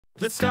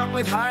Let's start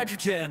with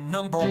hydrogen.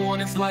 Number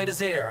one, it's light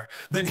as air.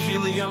 Then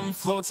helium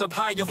floats up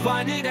high, you'll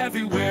find it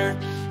everywhere.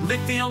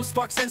 Lithium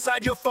sparks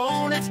inside your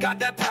phone, it's got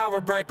that power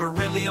bright.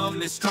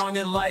 Beryllium is strong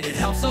and light, it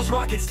helps those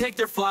rockets take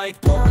their flight.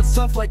 Boron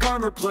stuff like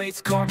armor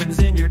plates, carbon's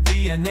in your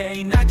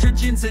DNA.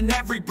 Nitrogen's in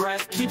every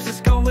breath, keeps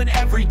us going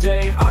every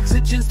day.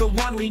 Oxygen's the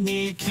one we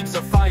need, keeps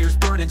our fires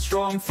burning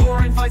strong.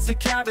 Fluorine fights the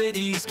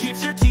cavities,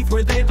 keeps your teeth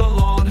where they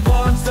belong.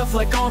 Boron stuff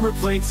like armor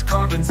plates,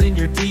 carbon's in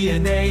your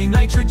DNA.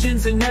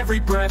 Nitrogen's in every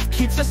breath,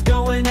 keeps us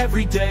going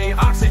every day.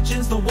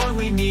 Oxygen's the one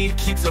we need,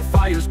 keeps the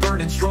fires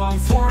burning strong.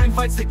 Fluorine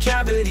fights the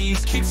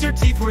cavities, keeps your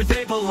teeth where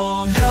they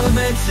belong.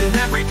 Elements in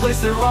every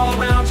place, they're all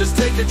around. Just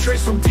take a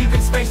trace from deep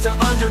in space to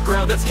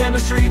underground. That's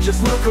chemistry,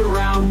 just look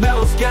around.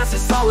 Metals,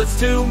 gases, solids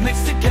too,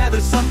 mix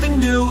together something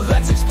new.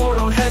 Let's explore,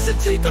 don't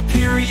hesitate, the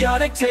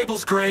periodic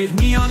table's great.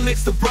 Neon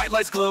makes the bright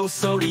lights glow.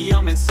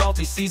 Sodium and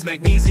salty seas,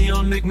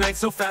 magnesium ignites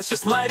so fast,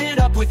 just light it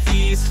up with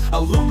ease.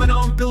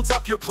 Aluminum builds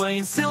up your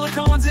plane,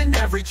 silicon's in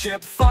every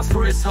chip.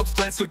 Phosphorus helps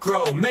plants to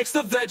grow, makes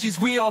the veggies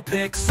we all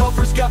pick.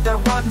 Sulfur's got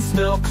that rotten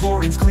smell,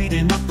 chlorine's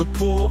cleaning up the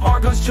pool.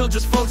 Argon's chill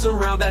just floats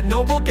around, that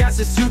noble gas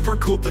is super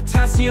cool.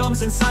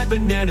 Potassium's inside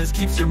bananas,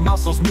 keeps your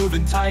muscles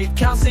moving tight.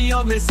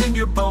 Calcium is in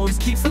your bones,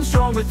 keeps them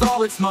strong with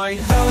all its might.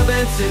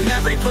 Elements in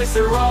every place,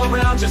 they're all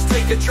around. Just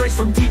take a trace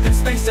from deep in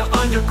space to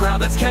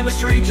underground. That's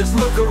chemistry, just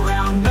look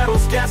around.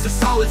 Metals, gases,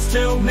 solids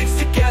too, mix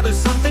together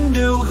something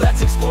new.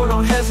 Let's explore,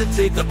 don't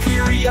hesitate, the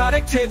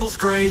periodic table's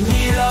great.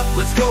 Heat up,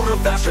 let's go real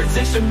fast.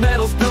 Transition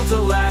metals built to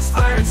last.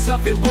 Iron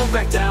stuff, it won't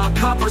back down.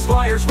 Copper's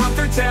wires run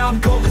through town.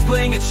 Gold is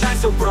bling, it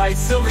shines so bright.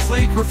 Silver's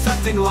sleek,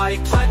 reflecting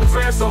light. Platinum's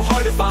rare, so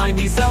hard to find.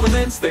 These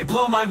elements, they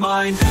blow my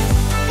mind.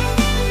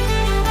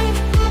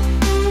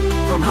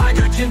 From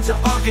hydrogen to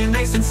argon,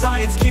 and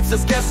science keeps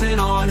us guessing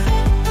on.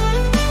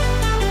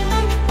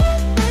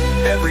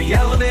 Every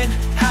element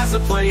has a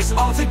place,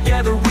 all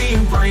together we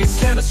embrace.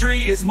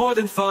 Chemistry is more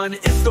than fun,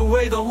 it's the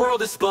way the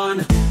world is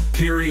spun.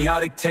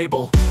 Periodic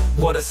table,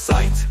 what a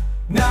sight.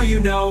 Now you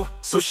know,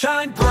 so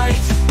shine bright.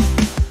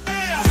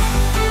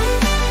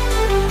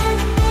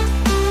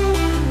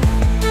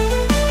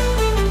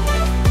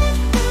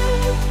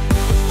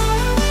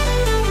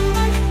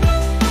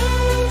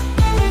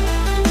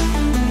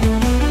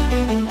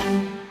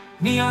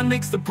 Neon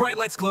makes the bright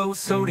lights glow.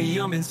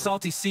 Sodium in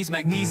salty seas,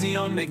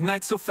 magnesium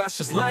ignites so fast,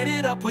 just light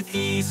it up with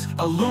ease.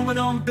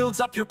 Aluminum builds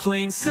up your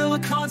plane,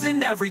 silicon's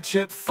in every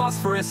chip.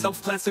 Phosphorus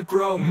helps plants to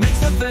grow, makes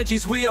the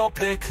veggies we all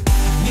pick.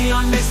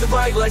 Neon makes the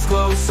bright lights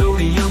glow.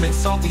 Sodium in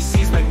salty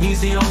seas,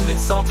 magnesium in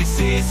salty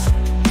seas.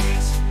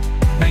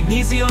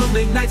 Magnesium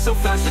ignites so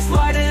fast, just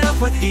light it up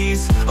with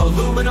ease.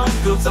 Aluminum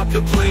builds up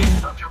your plane.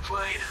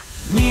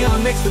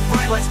 Neon makes the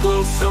bright lights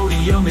glow.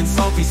 Sodium in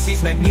salty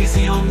seas,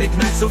 magnesium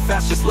ignites so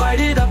fast, just light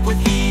it up with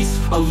ease.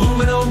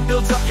 Aluminum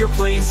builds up your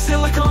plane,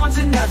 silicon's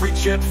in every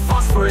chip.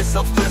 Phosphorus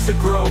helps plants to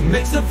grow,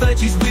 makes the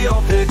veggies we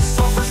all pick.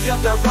 Sulfur's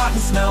got that rotten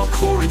smell,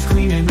 chlorine's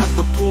cleaning up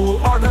the pool.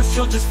 Argon's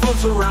chill just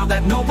floats around,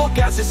 that noble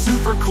gas is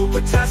super cool.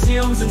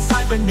 Potassium's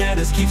inside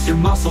bananas, keeps your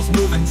muscles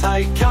moving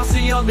tight.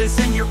 Calcium is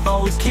in your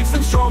bones, keeps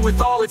them strong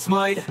with all its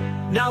might.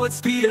 Now let's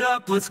speed it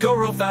up, let's go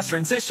real fast.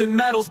 Transition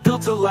metals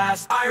built to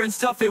last. Iron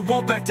stuff, it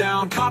won't back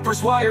down.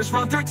 Copper's wires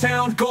run through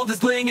town. Gold is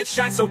bling, it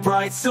shines so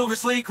bright.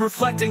 Silver's sleek,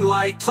 reflecting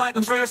light.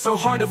 Platinum's rare, so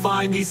hard to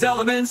find. These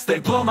elements, they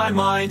blow my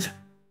mind.